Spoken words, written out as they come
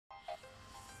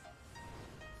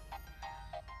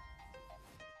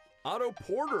Otto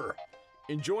Porter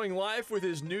enjoying life with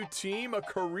his new team. A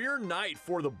career night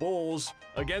for the Bulls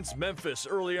against Memphis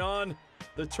early on.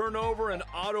 The turnover and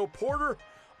Otto Porter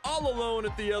all alone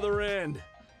at the other end.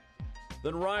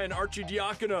 Then Ryan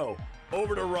Arcidiacono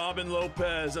over to Robin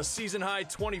Lopez. A season-high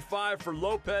 25 for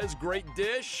Lopez. Great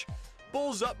dish.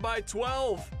 Bulls up by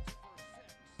 12.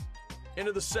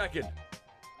 Into the second.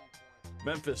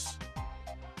 Memphis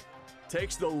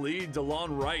takes the lead.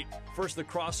 DeLon Wright. First the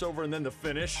crossover and then the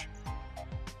finish.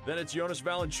 Then it's Jonas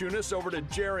Valanciunas over to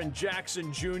Jaren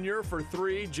Jackson Jr. for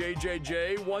three.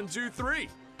 JJJ, 1, 2, 3.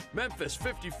 Memphis,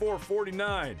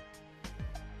 54-49.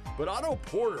 But Otto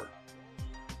Porter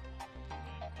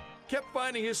kept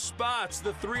finding his spots.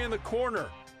 The three in the corner.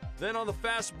 Then on the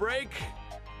fast break,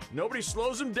 nobody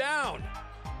slows him down.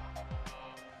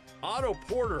 Otto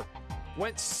Porter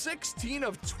went 16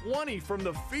 of 20 from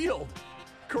the field.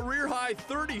 Career high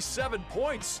 37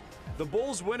 points. The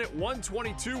Bulls win it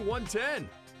 122-110.